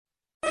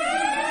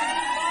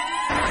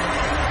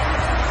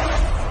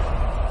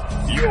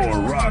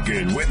You're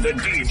rocking with the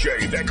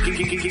DJ that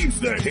keeps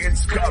the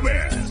hits coming.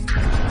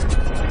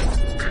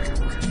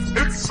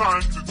 It's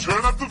time to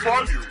turn up the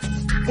volume.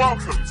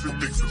 Welcome to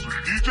Mixes with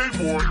DJ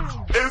Board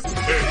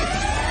S.A.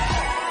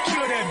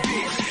 Kill that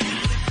bitch.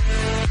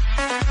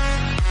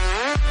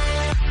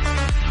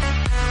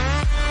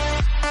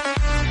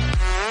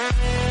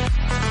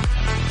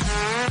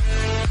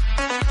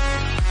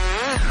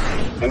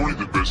 Only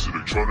the best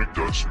electronic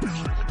dance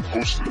music,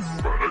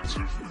 hosted by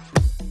Active.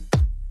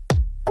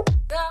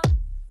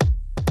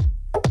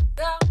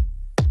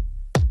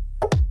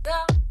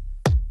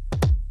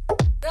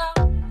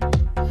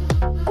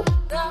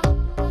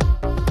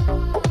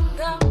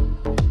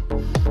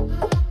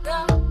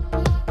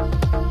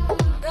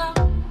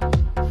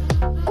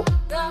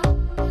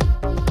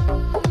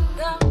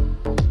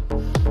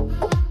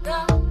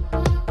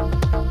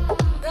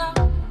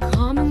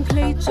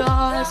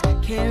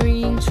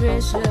 Carrying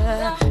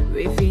treasure,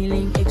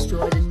 revealing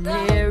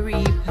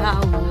extraordinary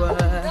power,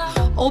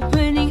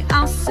 opening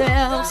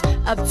ourselves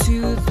up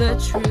to the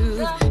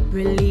truth,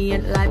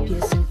 brilliant light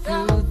piercing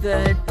through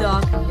the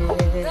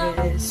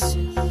darkness.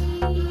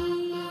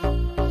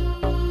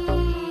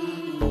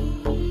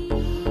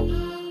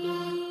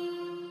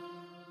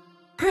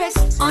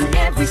 Pressed on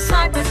every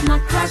side but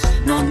not crushed,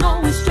 no,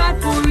 we strive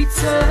for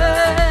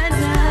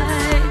eternity.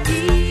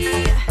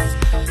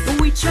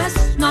 We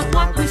trust not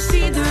what we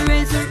see, the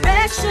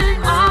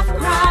resurrection of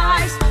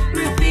Christ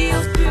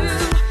revealed through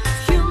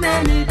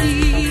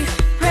humanity.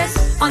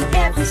 Pressed on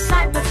every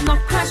side but not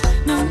crushed,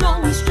 no,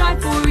 we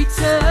strive for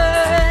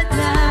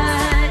eternity.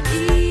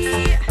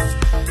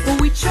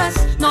 We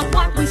trust not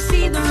what we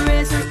see, the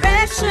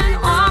resurrection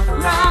of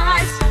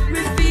Christ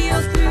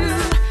revealed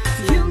through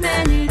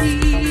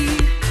humanity.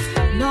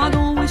 Not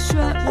always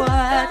sure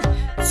what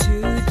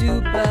to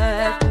do,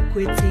 but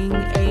quitting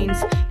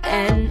aims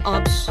an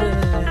option.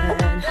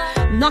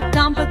 Knocked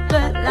down but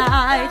the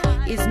light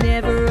is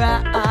never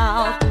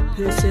out,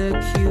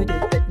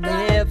 persecuted but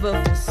never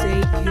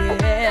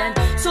forsaken.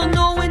 So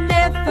no, we're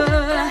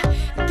never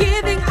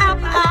giving up.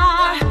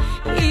 Our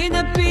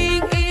inner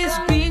being is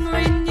being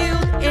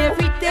renewed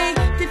every day.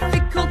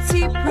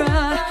 Difficulty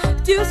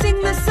producing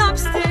the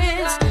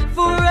substance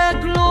for a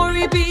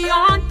glory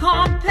beyond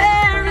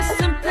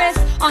comparison.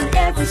 Pressed on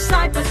every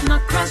side but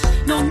not crushed,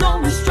 no,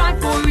 we strive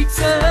for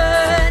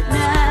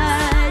eternity.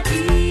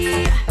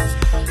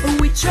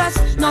 We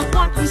trust not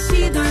what we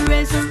see, the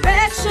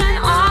resurrection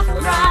of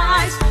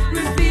Christ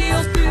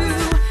revealed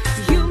through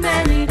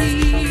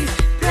humanity.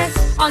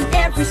 Pressed on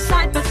every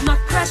side but not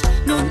crushed,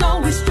 no,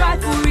 we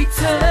strive for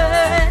eternity.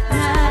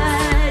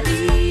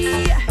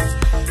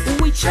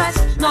 We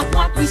trust not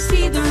what we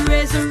see, the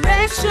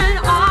resurrection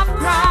of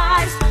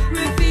Christ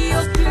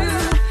revealed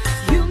through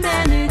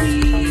humanity.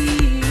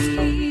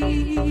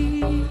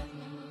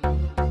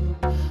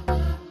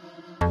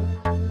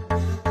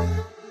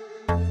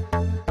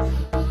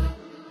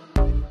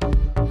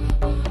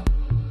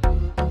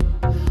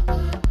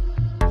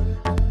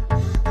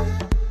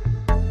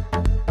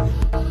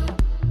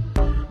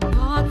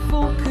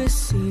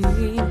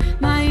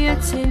 My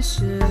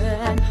attention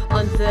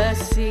on the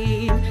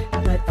seen,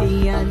 but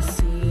the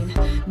unseen.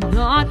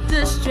 Not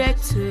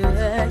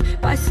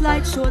distracted by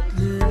slight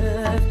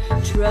short-lived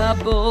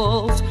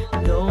troubles.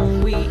 No,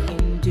 we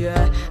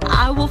endure.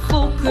 I will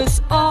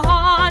focus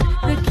on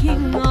the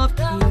King of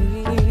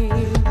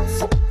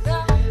Kings,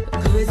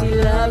 'cause He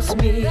loves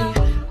me.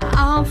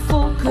 I'll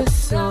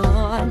focus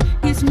on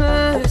His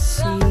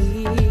mercies,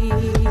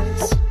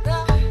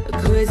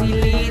 'cause He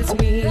leads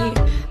me.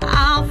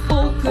 I'll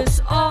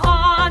focus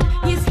on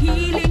His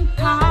healing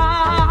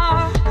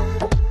power,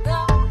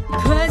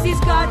 'cause He's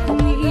got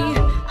me.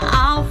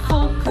 I'll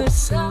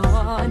focus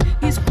on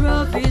His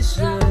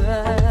provision,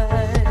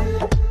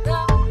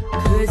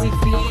 'cause He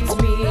feeds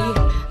me.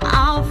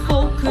 I'll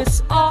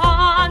focus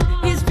on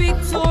His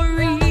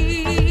victory.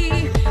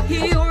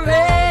 He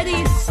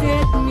already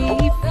set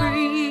me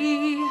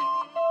free.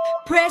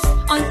 Pressed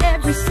on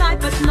every side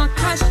but not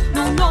crushed,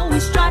 no, we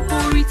strive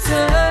for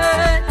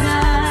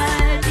eternity.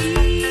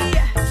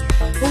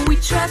 We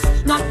trust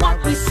not what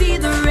we see,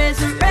 the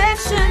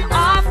resurrection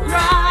of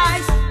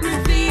Christ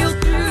revealed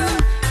through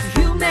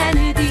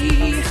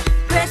humanity.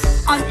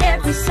 Pressed on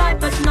every side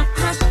but not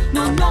crushed,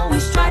 no, we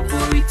strive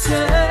for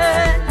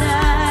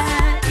eternity.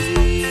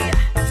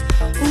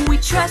 We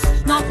trust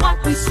not what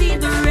we see,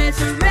 the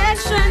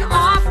resurrection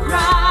of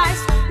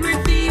Christ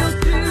revealed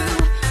through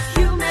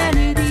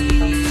humanity.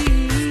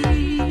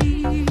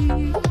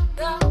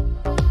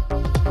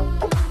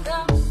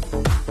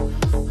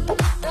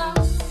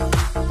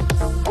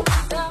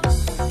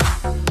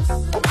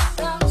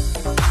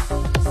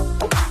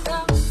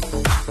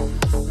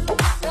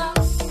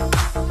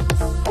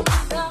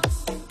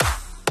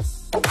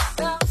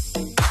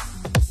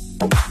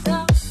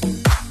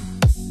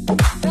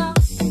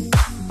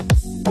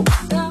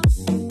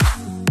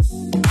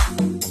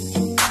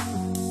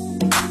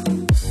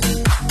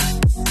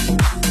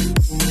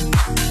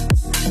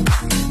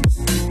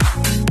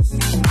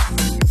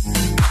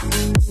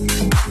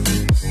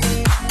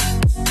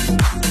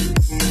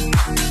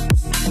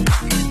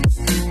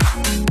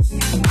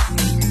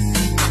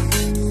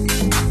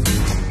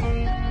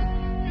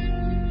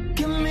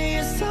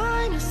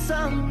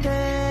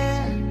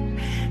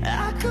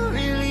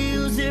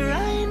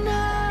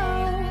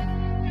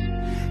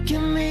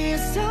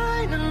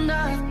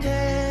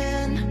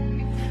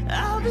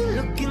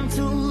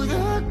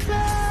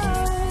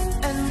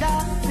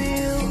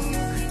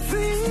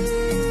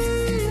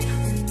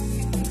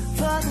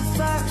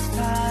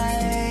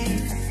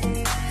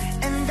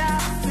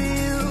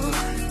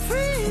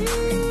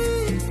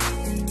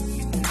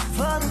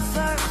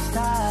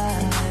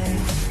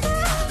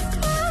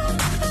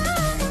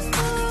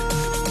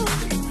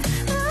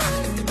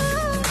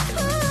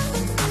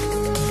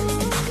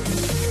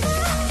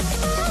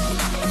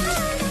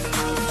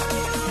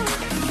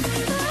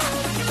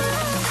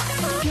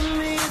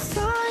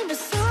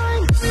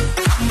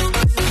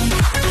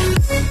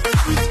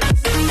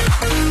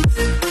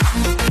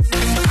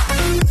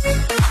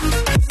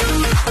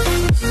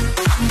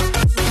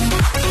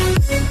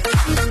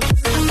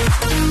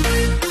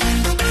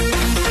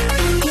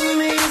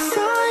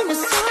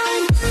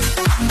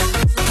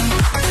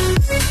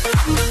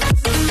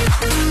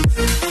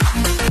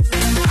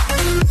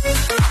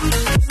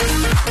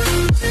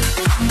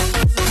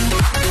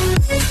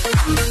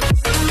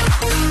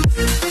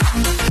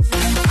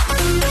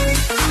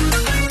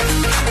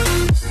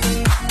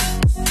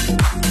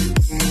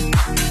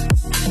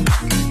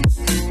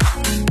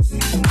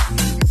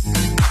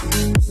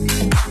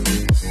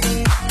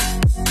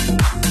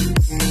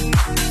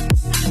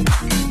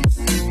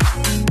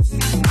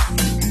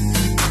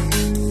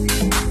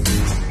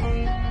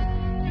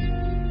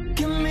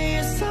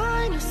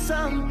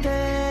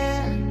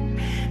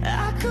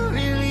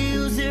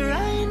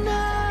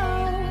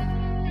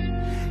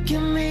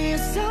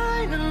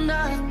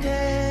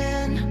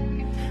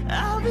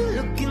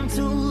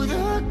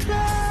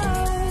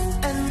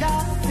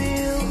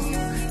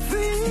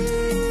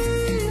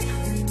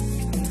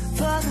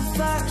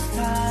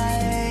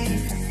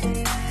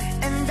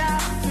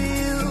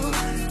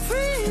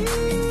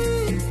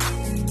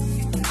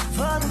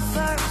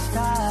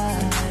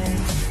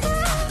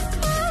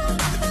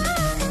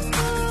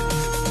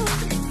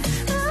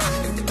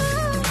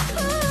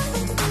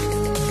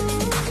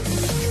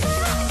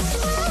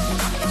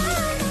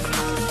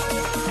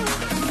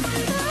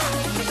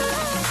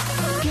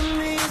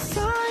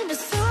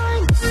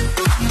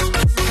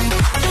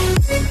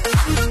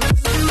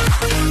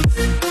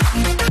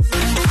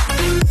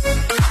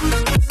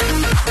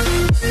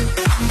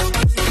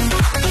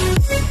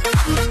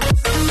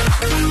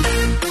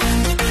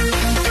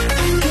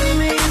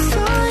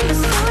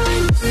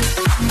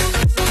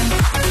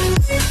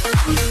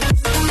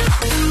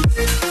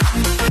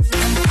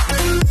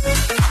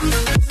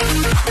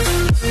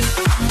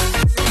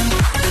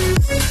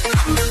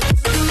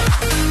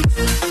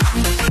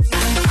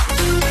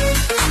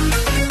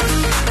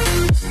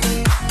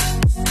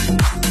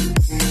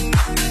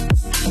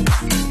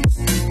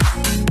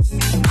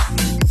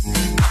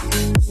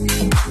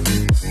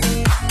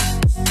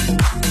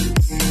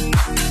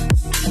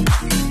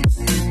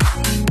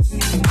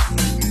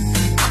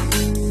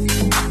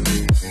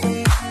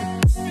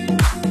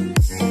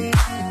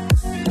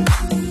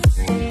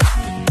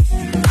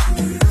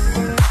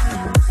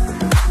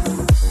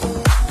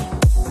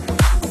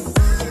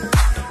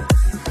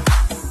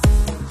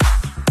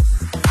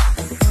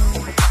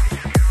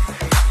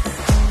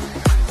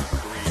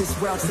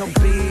 so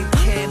big.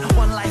 Can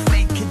one life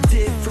make a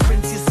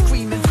difference? You're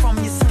screaming from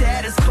your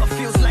status, but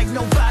feels like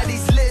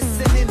nobody's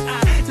listening.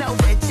 I know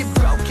that you're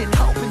broken,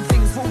 hoping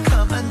things will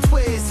come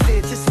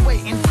untwisted. Just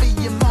waiting for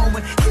your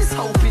moment, just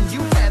hoping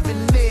you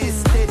haven't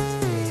missed it.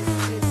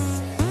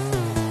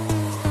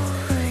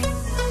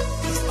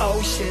 These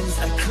oceans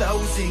are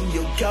closing,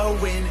 you're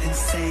going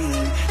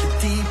insane. The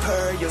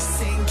deeper you're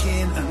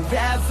sinking,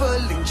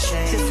 unraveling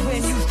chains. Just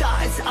when you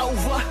thought it's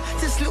over,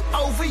 just look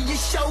over your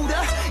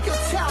shoulder. Your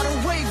tidal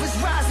wave is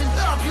rising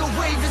up, your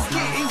wave is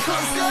getting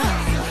closer.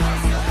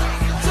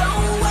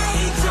 Don't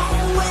wait,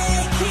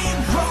 keep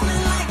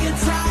rolling like a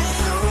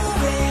tidal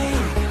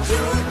wave.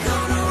 You're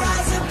gonna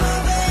rise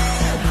above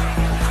it.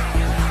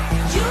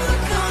 You're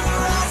gonna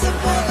rise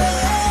above it.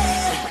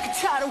 Like a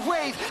tidal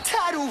wave,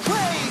 tidal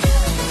wave.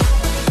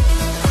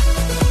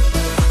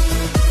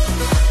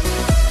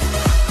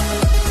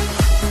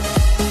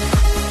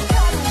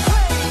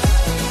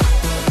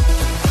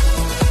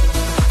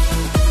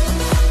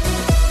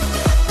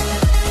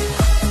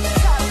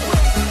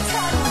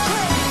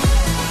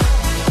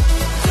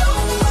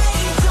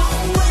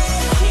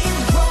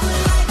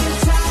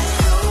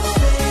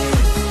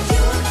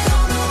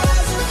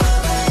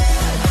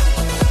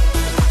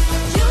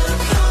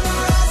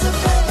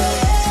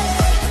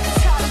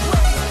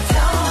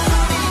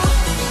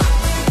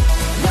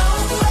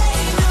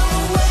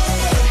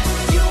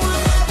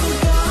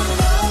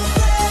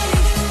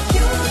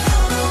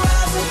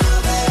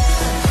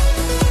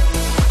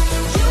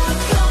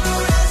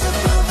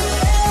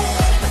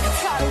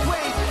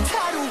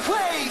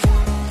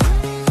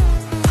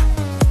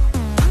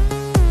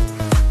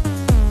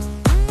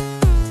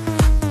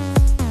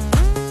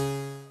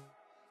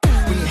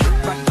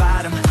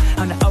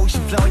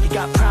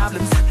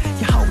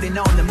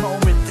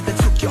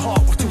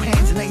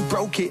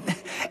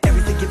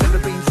 Everything you've ever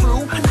been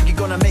through, I know you're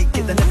gonna make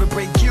it, they'll never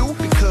break you.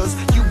 Because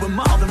you were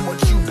more than what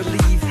you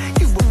believe.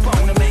 You were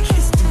born to make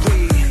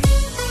history.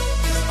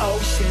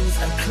 Oceans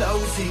are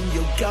closing,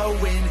 you're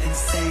going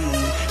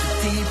insane. The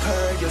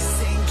deeper you're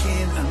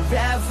sinking,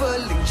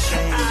 unraveling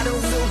chains. I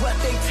don't know what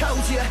they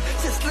told you,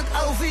 just look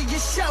over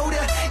your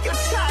shoulder. Your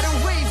tidal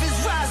wave is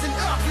rising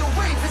up, your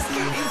wave is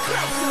getting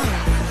closer.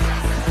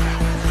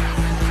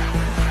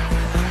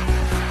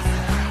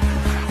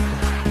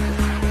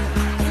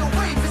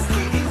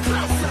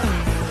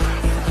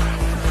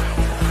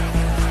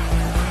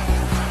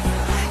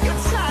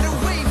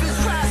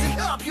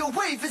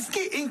 Wave is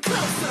getting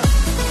closer.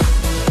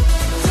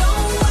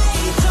 Don't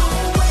wait,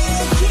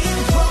 keep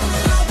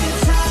rolling like a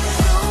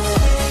tidal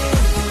wave.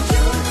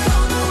 You're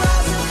gonna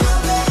rise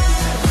above it.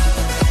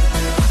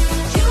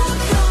 You're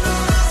gonna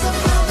rise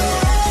above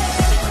it.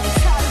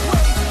 Tidal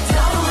wave,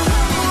 tidal wave.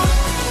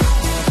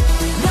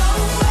 No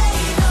way,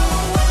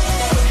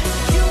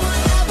 you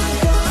are never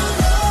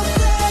gonna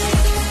break.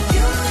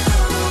 You're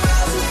gonna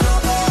rise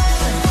above it.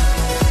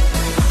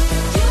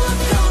 You're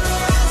gonna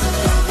rise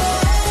above it.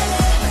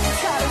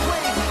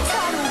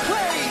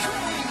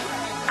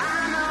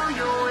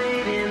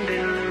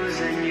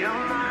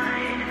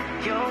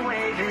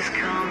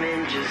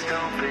 Just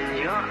open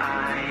your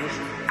eyes.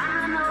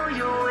 I know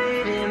you're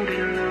waiting,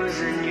 been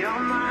losing your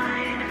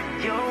mind.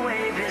 Your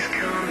wave is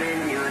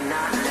coming, you're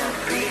not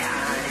left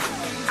behind.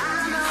 I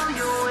know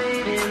you're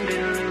waiting,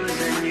 been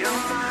losing your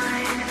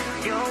mind.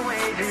 Your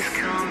wave is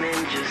coming,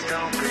 just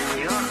open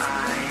your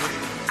eyes.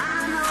 I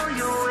know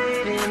you're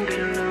waiting,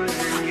 been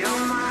losing your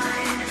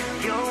mind.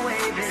 Your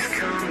wave is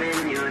coming,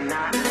 you're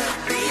not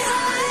left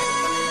behind.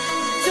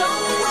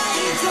 Don't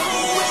wait,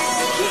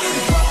 keep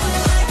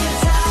rolling like a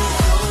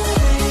tidal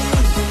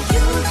wave.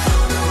 You're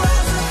gonna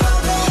rise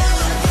above it.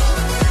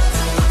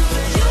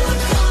 You're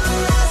gonna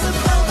rise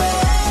above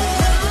it.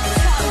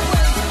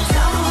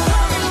 Tidal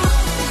wave,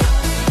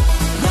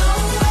 no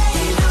way,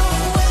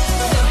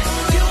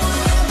 you are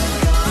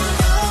never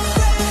gonna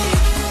break.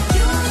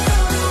 You're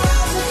gonna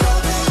rise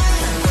above it.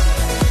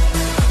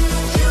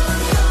 You're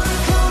gonna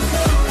conquer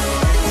it.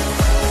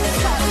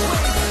 Tidal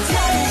wave,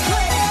 tidal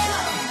wave.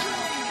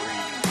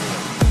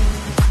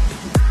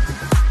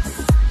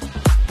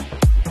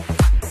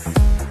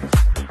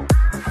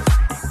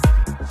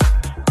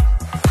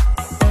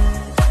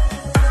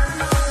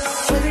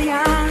 Vuelve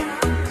ya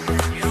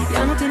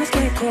no tienes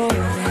que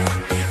correr.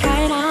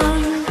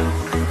 Caerán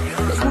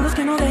los muros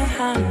que no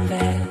dejan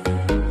ver.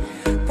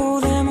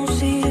 Podemos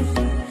ir,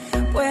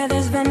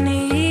 puedes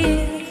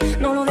venir,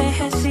 no lo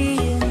dejes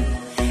ir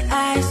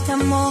a este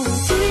amor.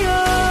 Tú y yo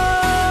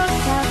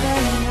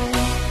sabemos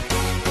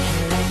que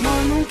el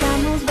amor nunca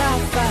nos va a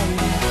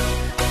fallar.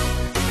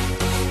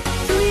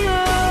 Tú y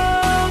yo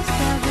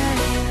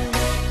sabemos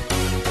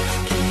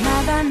que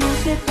nada nos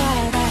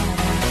separará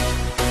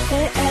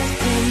de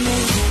este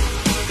amor.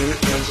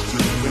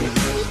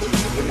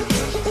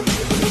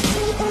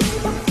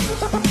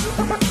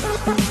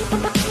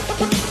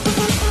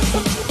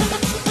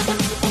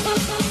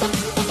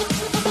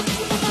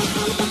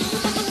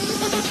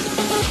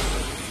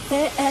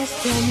 De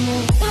este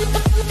amor.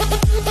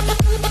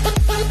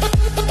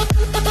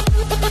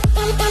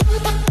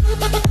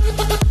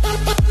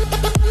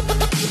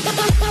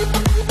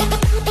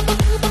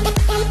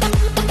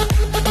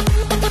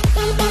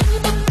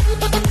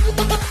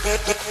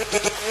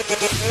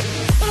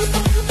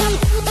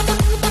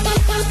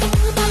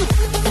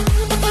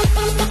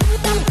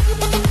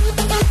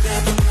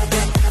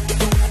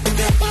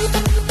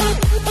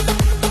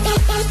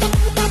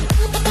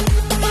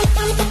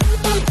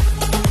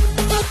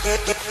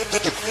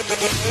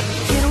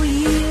 Quiero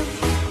ir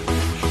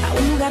a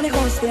un lugar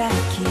lejos de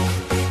aquí,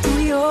 tú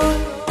y yo,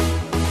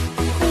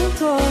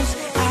 juntos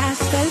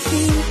hasta el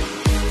fin.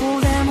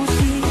 Podemos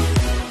ir,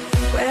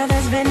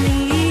 puedes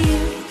venir,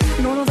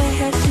 no lo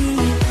dejes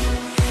ir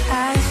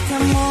a este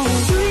amor.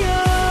 Tú y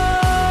yo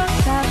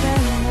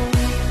sabemos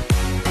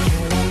que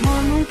el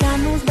amor nunca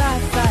nos va a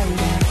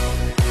fallar.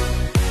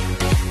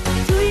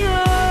 Tú y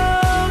yo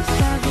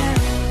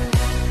sabemos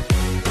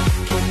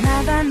que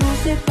nada nos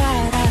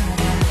separará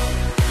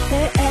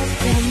de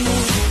este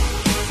amor.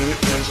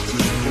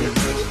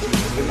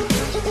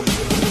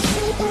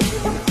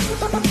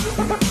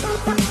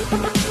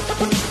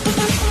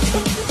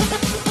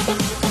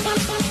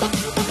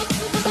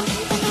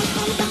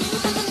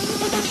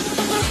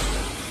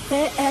 De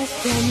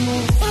este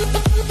amor.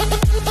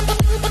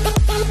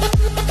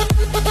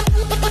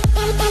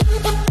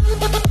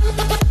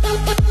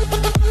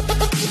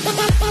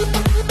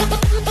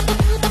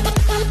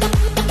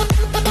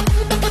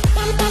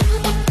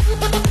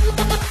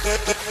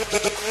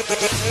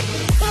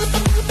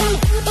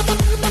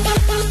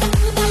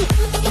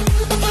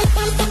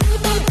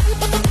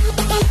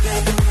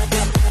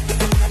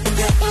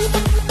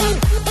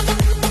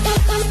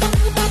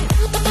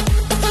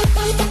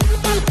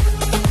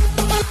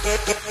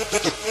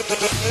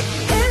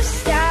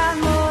 Este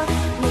amor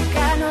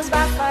nunca nos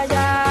va a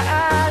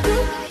fallar, tú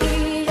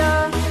y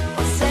yo,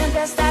 por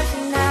siempre hasta el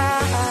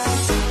final.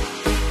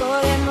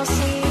 Podemos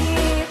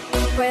ir,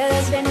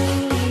 puedes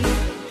venir,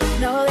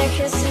 no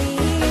dejes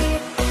ir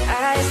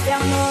a este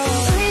amor.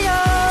 Tú y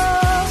yo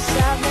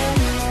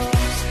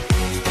sabemos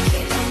que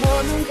el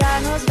amor nunca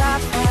nos va a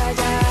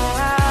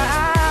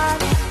fallar.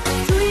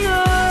 Tú y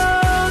yo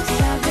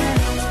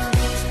sabemos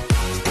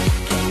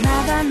que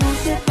nada nos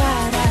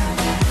separará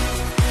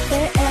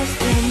de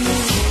este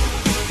amor.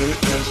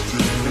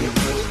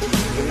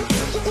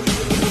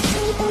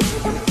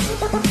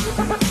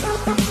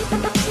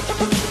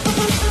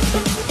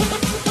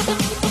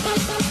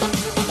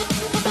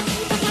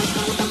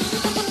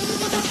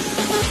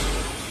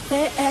 De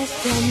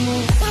este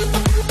amor.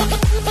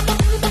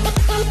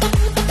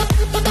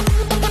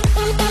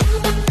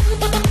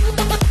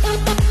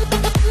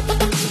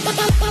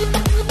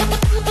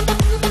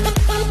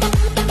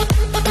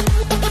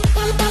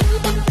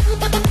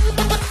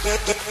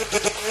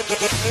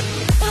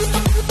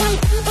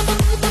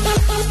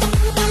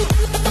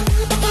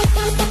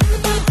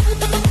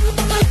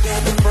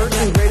 The first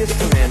and greatest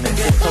commandment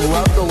is to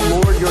love the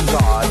Lord your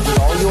God with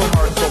all your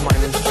heart, soul,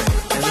 mind, and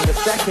strength. And then the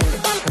second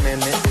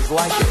commandment is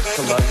like it,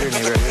 to love your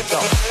neighbor as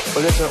yourself.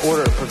 But there's an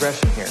order of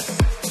progression here.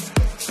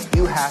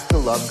 You have to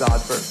love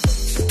God first.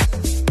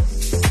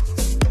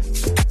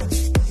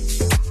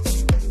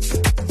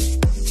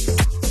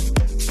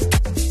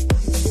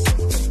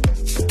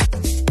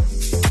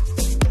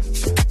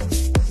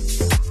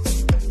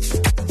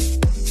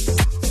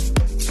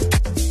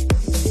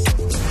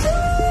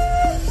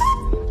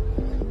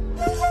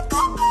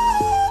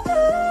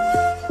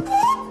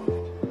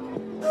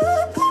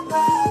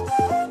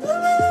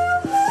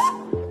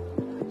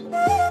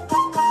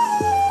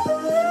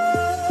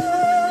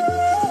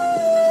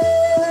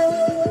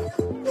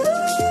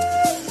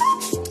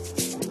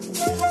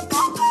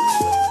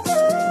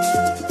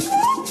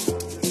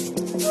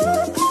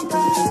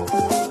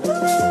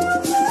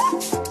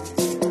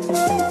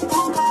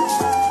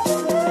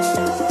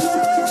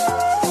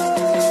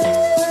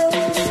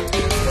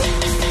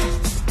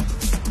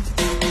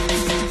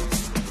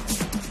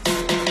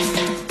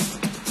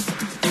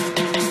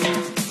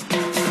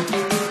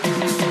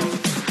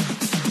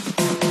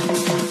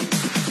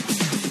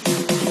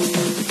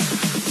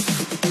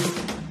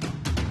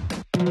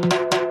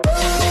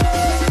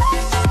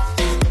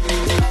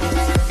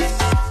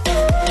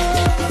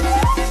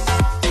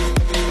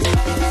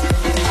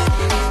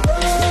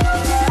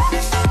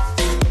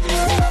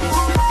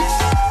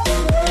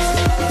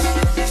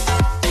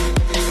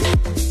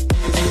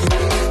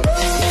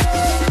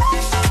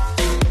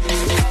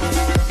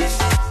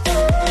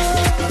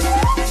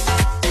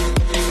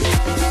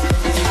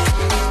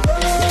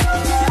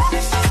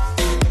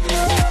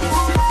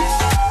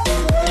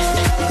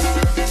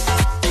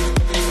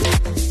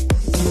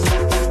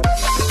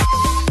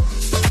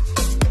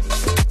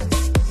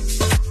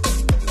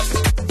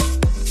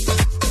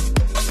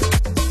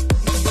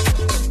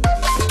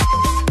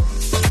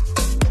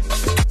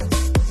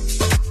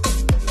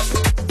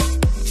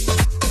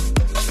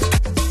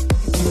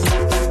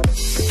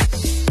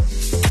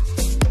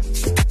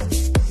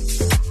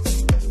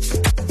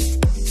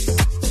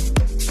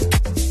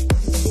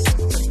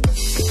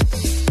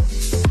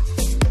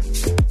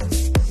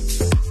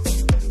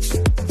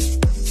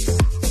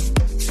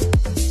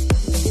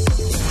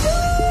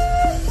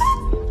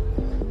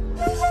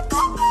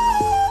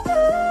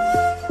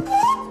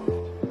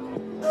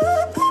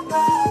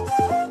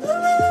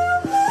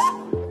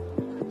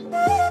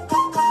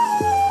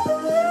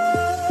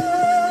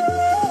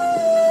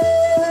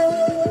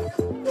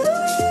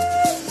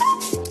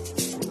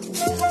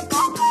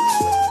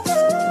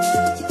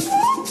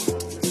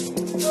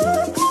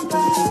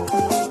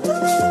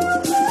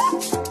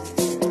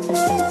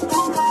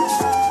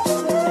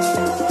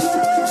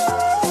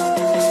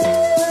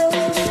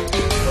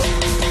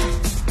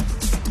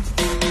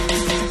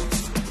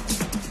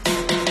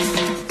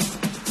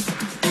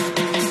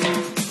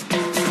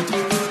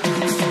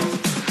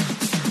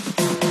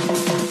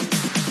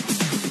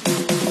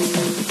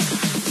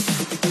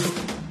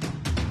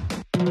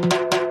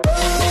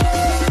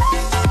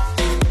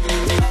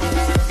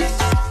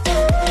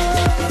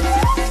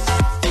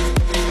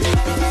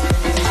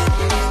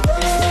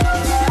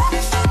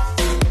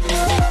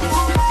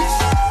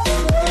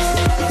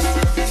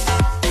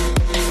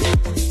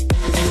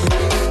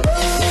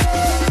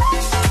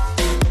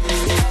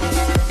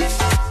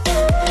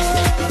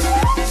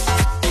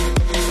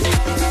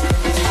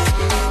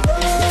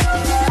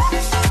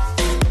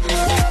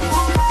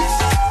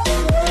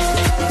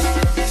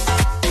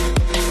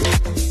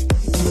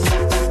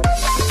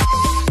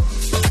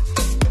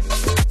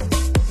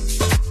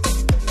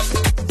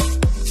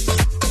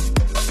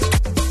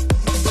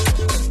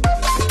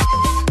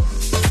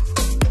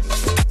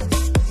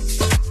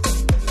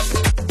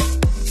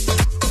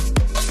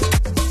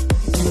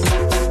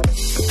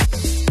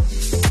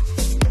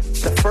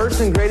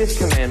 first and greatest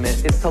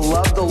commandment is to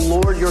love the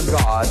Lord your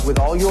God with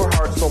all your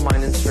heart, soul,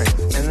 mind, and strength.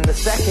 And then the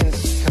second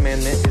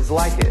commandment is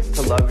like it,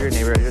 to love your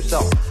neighbor as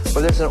yourself.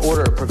 But there's an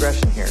order of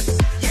progression here.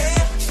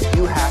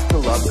 You have to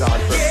love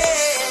God first.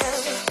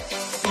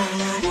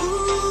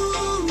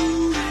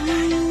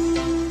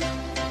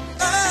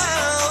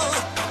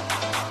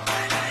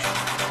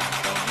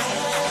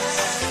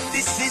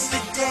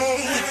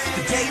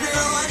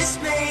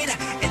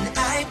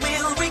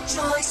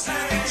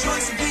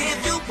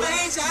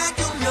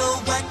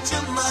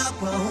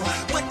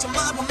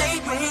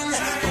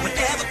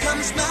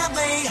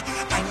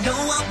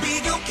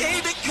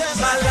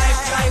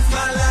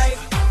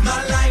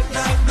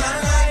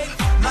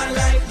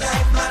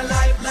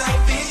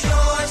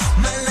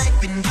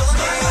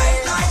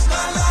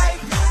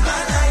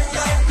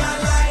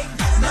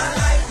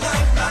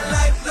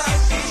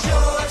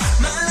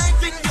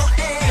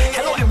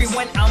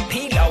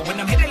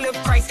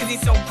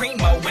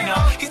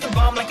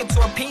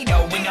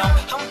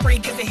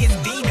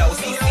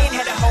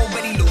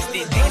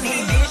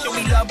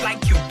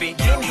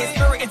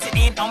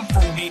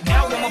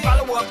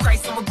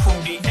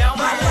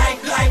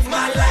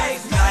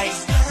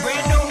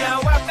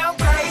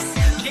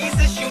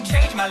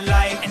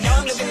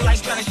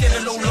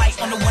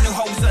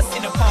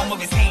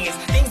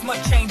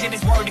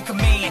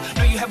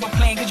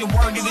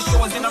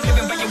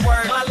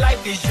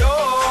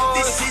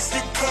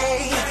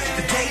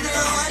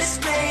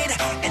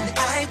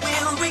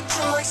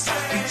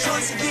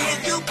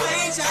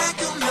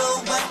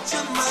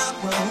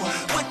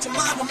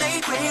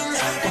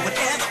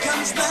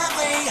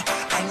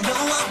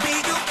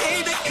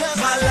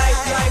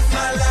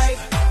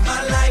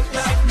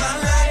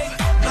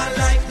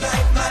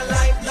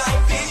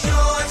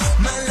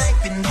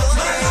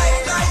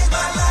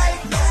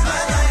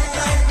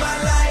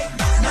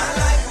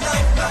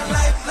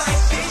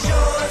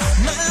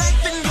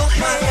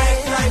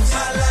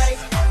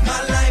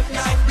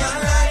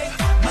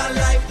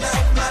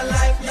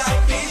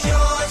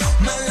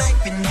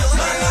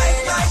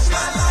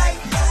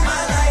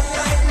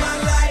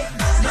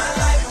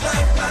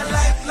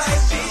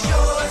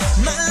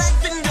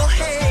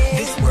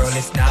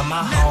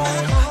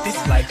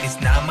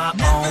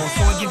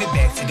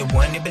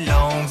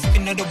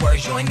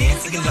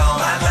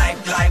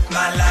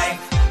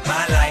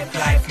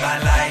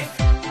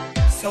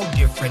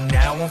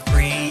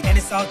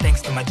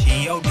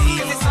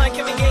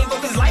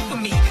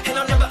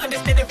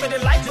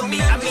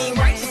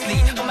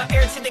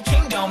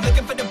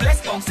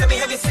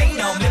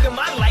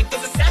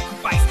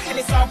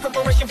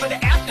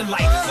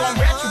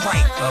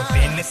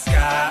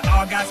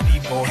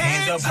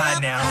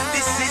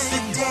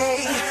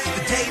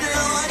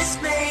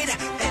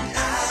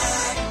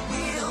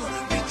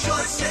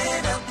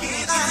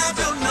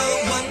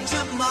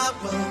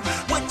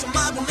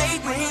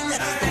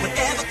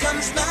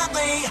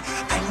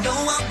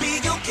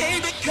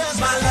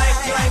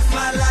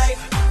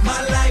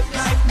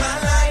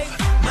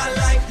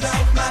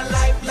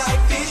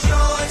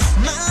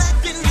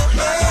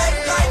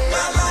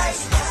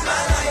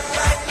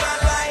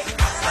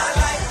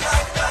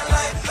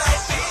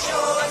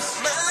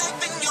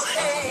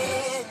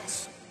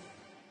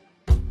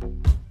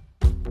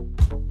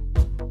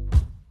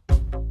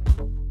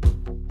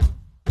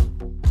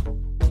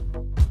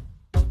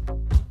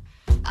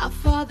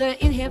 Father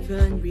in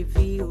heaven,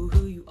 reveal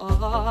who you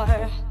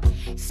are.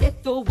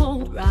 Set the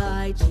world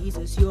right,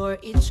 Jesus, you're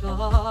in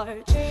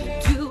charge.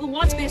 Do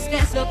what's best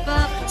as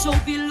above, so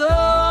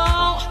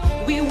below.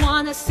 We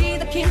wanna see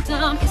the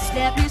kingdom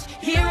established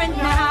here and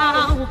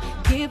now.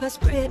 Give us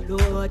bread,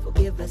 Lord,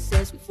 forgive us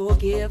as we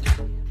forgive.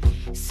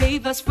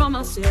 Save us from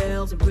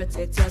ourselves and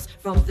protect us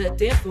from the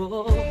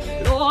devil.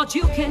 Lord,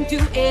 you can do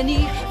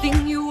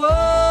anything you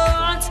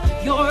want.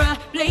 You're a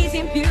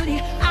blazing beauty,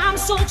 I'm a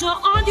soldier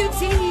on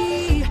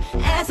duty.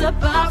 As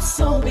above,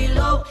 so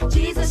below.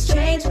 Jesus,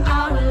 change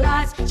our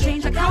lives,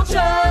 change our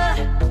culture,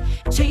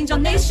 change our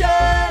nation.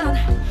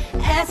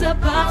 As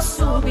above,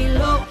 so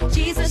below.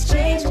 Jesus,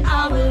 change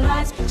our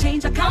lives,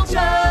 change our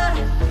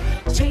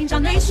culture, change our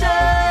nation.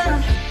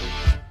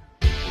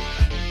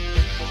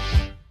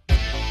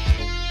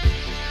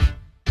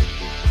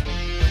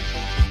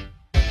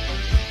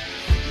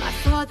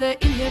 Father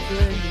in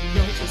heaven, you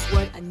know just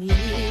what I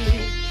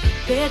need.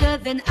 Better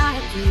than I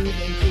do,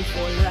 thank you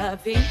for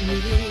loving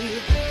me.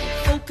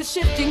 Focus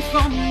shifting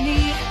from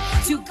me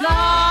to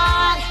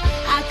God.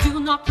 I do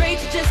not pray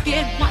to just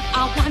get what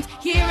I want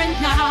here and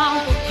now.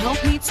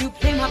 Help me to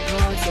play my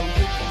part so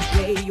you can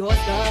play your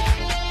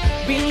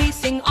stuff.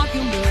 Releasing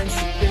arguments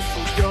to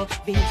receive your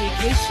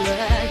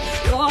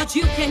vindication. Lord,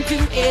 you can do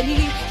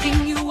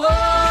anything you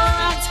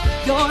want.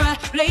 You're a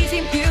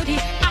blazing beauty,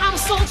 I'm a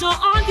soldier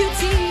on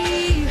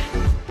duty.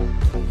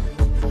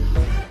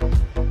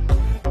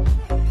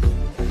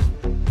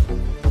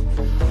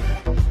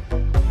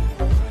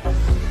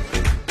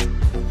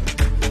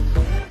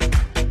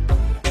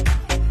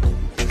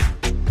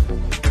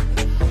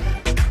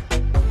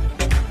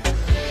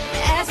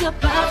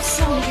 Above,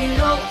 so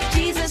below.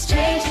 Jesus,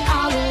 change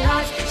our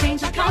lives,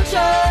 change our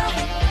culture,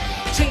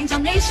 change our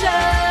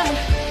nation.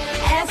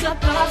 As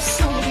above,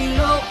 so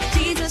below.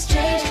 Jesus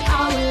changed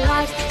our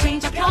lives,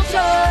 change our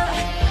culture,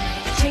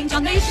 change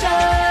our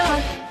nation.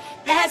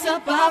 As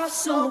above,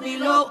 so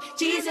below.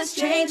 Jesus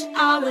changed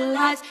our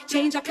lives,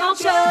 change our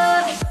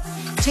culture,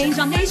 change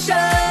our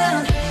nation.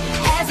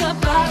 As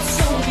above,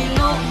 so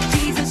below.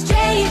 Jesus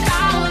changed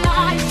our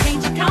lives,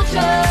 change our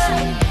culture,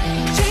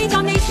 change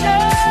our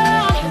nation.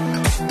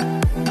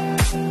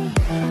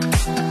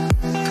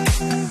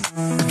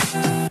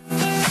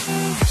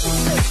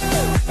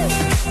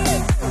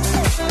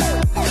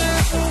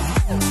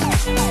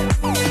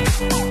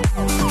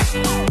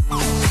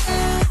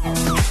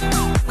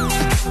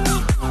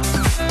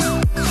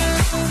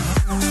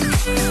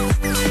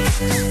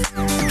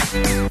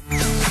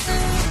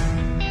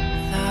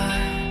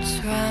 Thoughts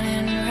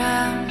running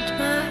round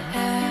my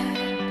head.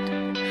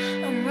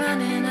 I'm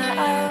running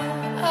out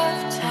of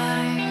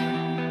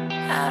time.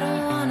 I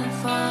don't wanna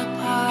fall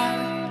apart.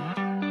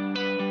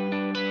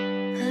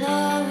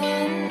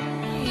 Loving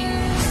you,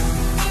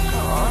 I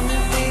wanna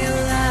be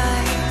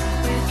alive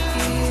with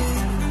you,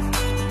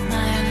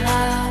 my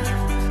love.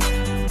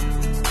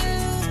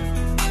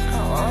 I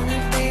wanna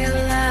be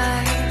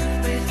alive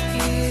with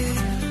you.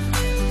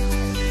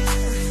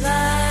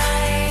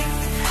 Fly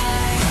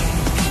high.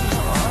 I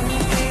wanna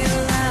be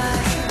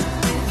alive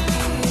with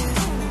you.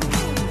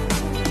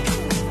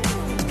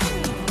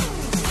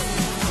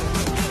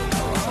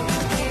 I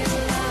wanna be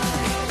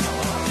alive. I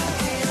wanna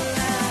be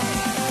alive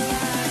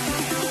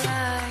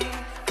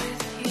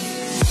with you.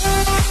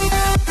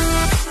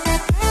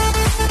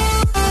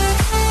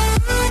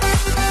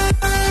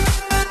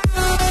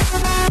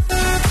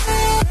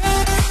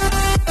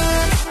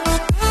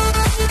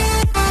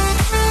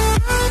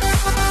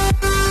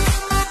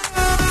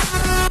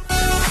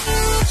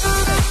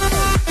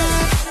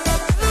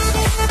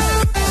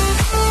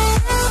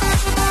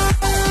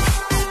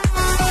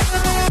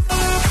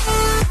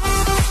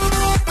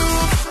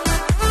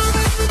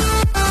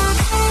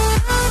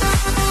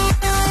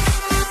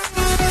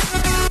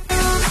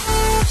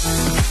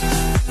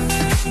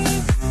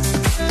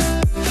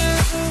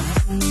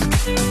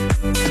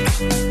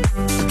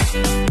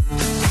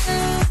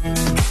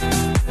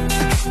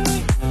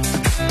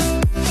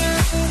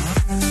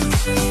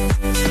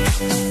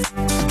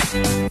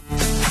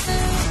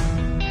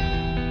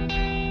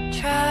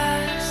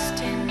 Trust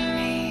in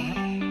me,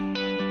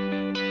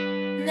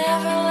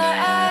 never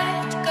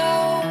let go,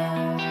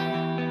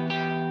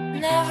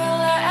 never